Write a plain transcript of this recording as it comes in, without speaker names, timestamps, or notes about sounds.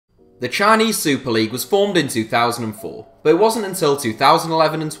The Chinese Super League was formed in 2004, but it wasn't until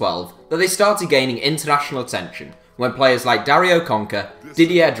 2011 and 12 that they started gaining international attention when players like Dario Conca,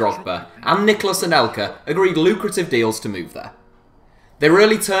 Didier Drogba and Nicolas Anelka agreed lucrative deals to move there. They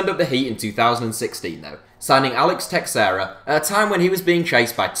really turned up the heat in 2016 though, signing Alex Teixeira at a time when he was being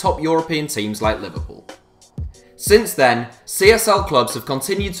chased by top European teams like Liverpool. Since then, CSL clubs have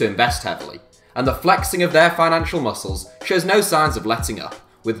continued to invest heavily, and the flexing of their financial muscles shows no signs of letting up,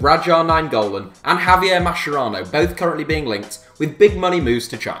 with Rajar Nainggolan and Javier Mascherano both currently being linked with big money moves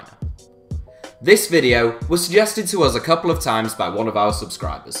to China. This video was suggested to us a couple of times by one of our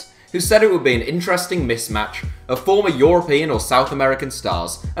subscribers, who said it would be an interesting mismatch of former European or South American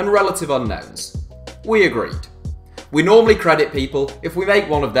stars and relative unknowns. We agreed. We normally credit people if we make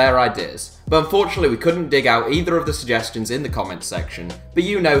one of their ideas, but unfortunately we couldn't dig out either of the suggestions in the comments section, but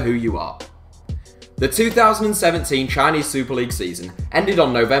you know who you are. The 2017 Chinese Super League season ended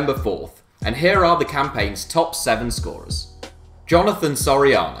on November 4th, and here are the campaign's top 7 scorers. Jonathan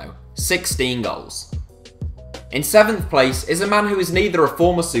Soriano, 16 goals. In 7th place is a man who is neither a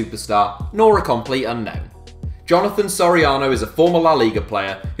former superstar nor a complete unknown. Jonathan Soriano is a former La Liga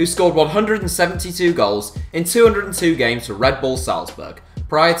player who scored 172 goals in 202 games for Red Bull Salzburg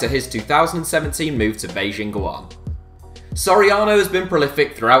prior to his 2017 move to Beijing Guoan. Soriano has been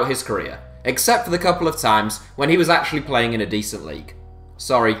prolific throughout his career, except for the couple of times when he was actually playing in a decent league.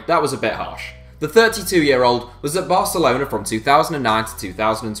 Sorry, that was a bit harsh. The 32-year-old was at Barcelona from 2009 to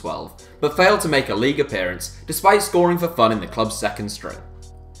 2012, but failed to make a league appearance despite scoring for fun in the club's second string.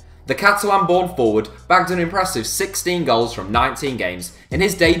 The Catalan-born forward bagged an impressive 16 goals from 19 games in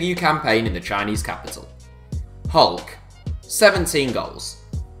his debut campaign in the Chinese capital. Hulk, 17 goals.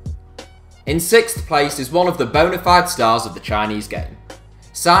 In 6th place is one of the bona fide stars of the Chinese game.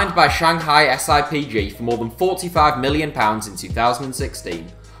 Signed by Shanghai SIPG for more than £45 million in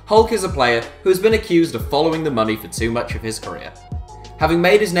 2016, Hulk is a player who has been accused of following the money for too much of his career. Having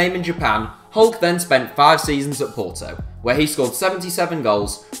made his name in Japan, Hulk then spent 5 seasons at Porto, where he scored 77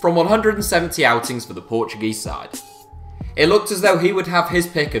 goals from 170 outings for the Portuguese side. It looked as though he would have his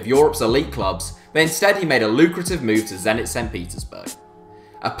pick of Europe's elite clubs, but instead he made a lucrative move to Zenit St. Petersburg.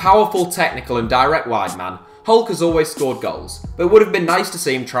 A powerful, technical and direct wide man, Hulk has always scored goals, but it would have been nice to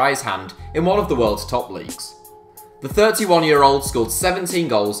see him try his hand in one of the world's top leagues. The 31-year-old scored 17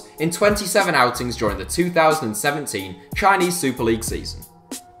 goals in 27 outings during the 2017 Chinese Super League season.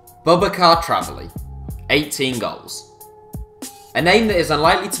 Boubacar Traoré, 18 goals. A name that is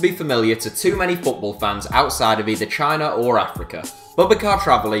unlikely to be familiar to too many football fans outside of either China or Africa, Boubacar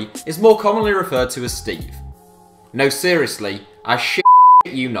Traoré is more commonly referred to as Steve. No, seriously, I shit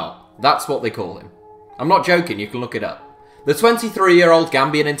you not, that's what they call him. I'm not joking, you can look it up. The 23-year-old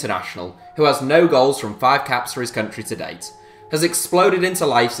Gambian international, who has no goals from 5 caps for his country to date, has exploded into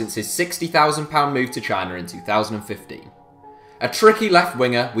life since his £60,000 move to China in 2015. A tricky left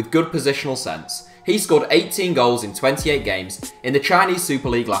winger with good positional sense, he scored 18 goals in 28 games in the Chinese Super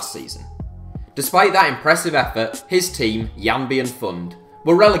League last season. Despite that impressive effort, his team, Yanbi and Fund,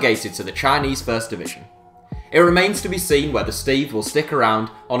 were relegated to the Chinese First Division. It remains to be seen whether Steve will stick around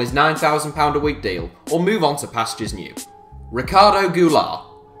on his £9,000 a week deal or move on to pastures new. Ricardo Goulart,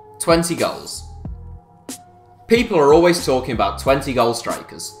 20 goals. People are always talking about 20-goal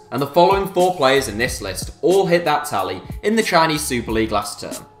strikers, and the following 4 players in this list all hit that tally in the Chinese Super League last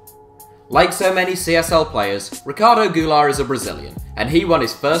term. Like so many CSL players, Ricardo Goulart is a Brazilian, and he won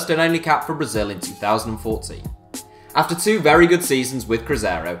his first and only cap for Brazil in 2014. After 2 very good seasons with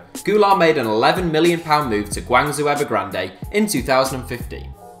Cruzeiro, Goulart made an £11 million move to Guangzhou Evergrande in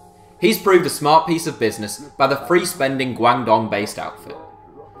 2015. He's proved a smart piece of business by the free-spending Guangdong-based outfit.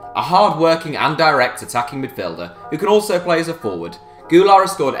 A hard-working and direct attacking midfielder who can also play as a forward, Goulart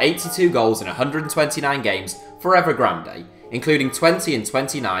has scored 82 goals in 129 games for Evergrande, including 20 and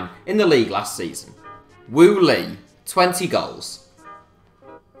 29 in the league last season. Wu Li, 20 goals.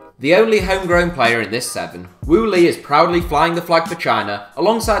 The only homegrown player in this 7, Wu Li is proudly flying the flag for China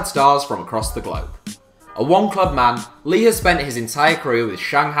alongside stars from across the globe. A one-club man, Li has spent his entire career with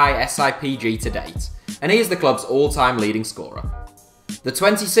Shanghai SIPG to date, and he is the club's all-time leading scorer. The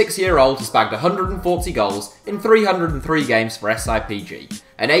 26-year-old has bagged 140 goals in 303 games for SIPG,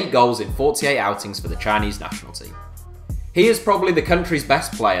 and 8 goals in 48 outings for the Chinese national team. He is probably the country's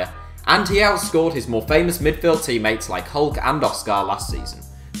best player, and he outscored his more famous midfield teammates like Hulk and Oscar last season,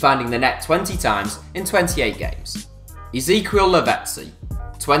 finding the net 20 times in 28 games. Ezequiel Lavezzi,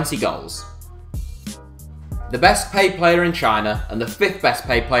 20 goals. The best paid player in China and the 5th best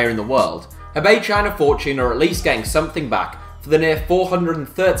paid player in the world, Hebei China Fortune are at least getting something back for the near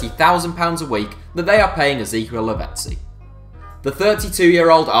 £430,000 a week that they are paying Ezequiel Lavezzi. The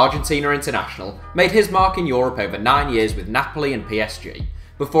 32-year-old Argentina international made his mark in Europe over 9 years with Napoli and PSG,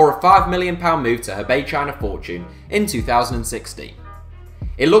 before a £5 million move to Hebei China Fortune in 2016.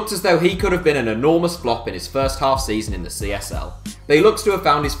 It looked as though he could have been an enormous flop in his first half season in the CSL, but he looks to have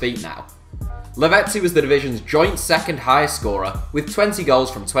found his feet now. Lavezzi was the division's joint second highest scorer with 20 goals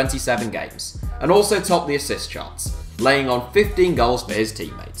from 27 games, and also topped the assist charts, laying on 15 goals for his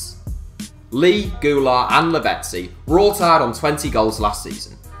teammates. Lee, Goulart and Lavezzi were all tied on 20 goals last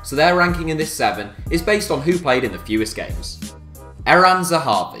season, so their ranking in this 7 is based on who played in the fewest games. Eran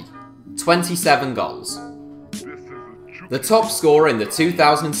Zahavi, 27 goals. The top scorer in the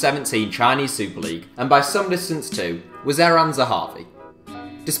 2017 Chinese Super League, and by some distance too, was Eran Zahavi.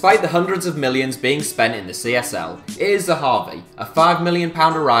 Despite the hundreds of millions being spent in the CSL, it is Zahavi, a £5 million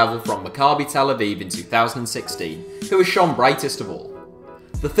arrival from Maccabi Tel Aviv in 2016, who has shone brightest of all.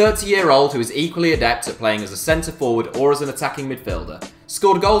 The 30-year-old, who is equally adept at playing as a centre-forward or as an attacking midfielder,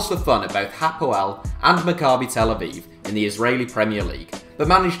 scored goals for fun at both Hapoel and Maccabi Tel Aviv in the Israeli Premier League, but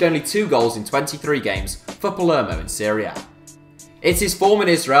managed only 2 goals in 23 games for Palermo in Serie A. It's his form in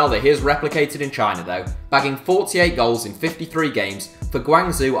Israel that he has replicated in China though, bagging 48 goals in 53 games for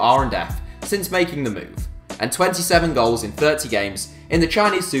Guangzhou R&F since making the move, and 27 goals in 30 games in the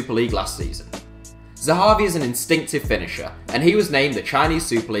Chinese Super League last season. Zahavi is an instinctive finisher, and he was named the Chinese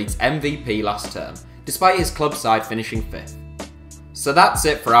Super League's MVP last term, despite his club side finishing 5th. So that's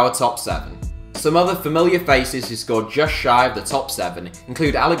it for our top 7. Some other familiar faces who scored just shy of the top 7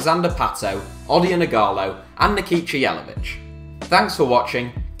 include Alexandre Pato, Odion Ighalo and Nikica Jelavic. Thanks for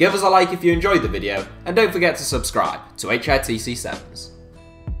watching, give us a like if you enjoyed the video, and don't forget to subscribe to HITC Sevens.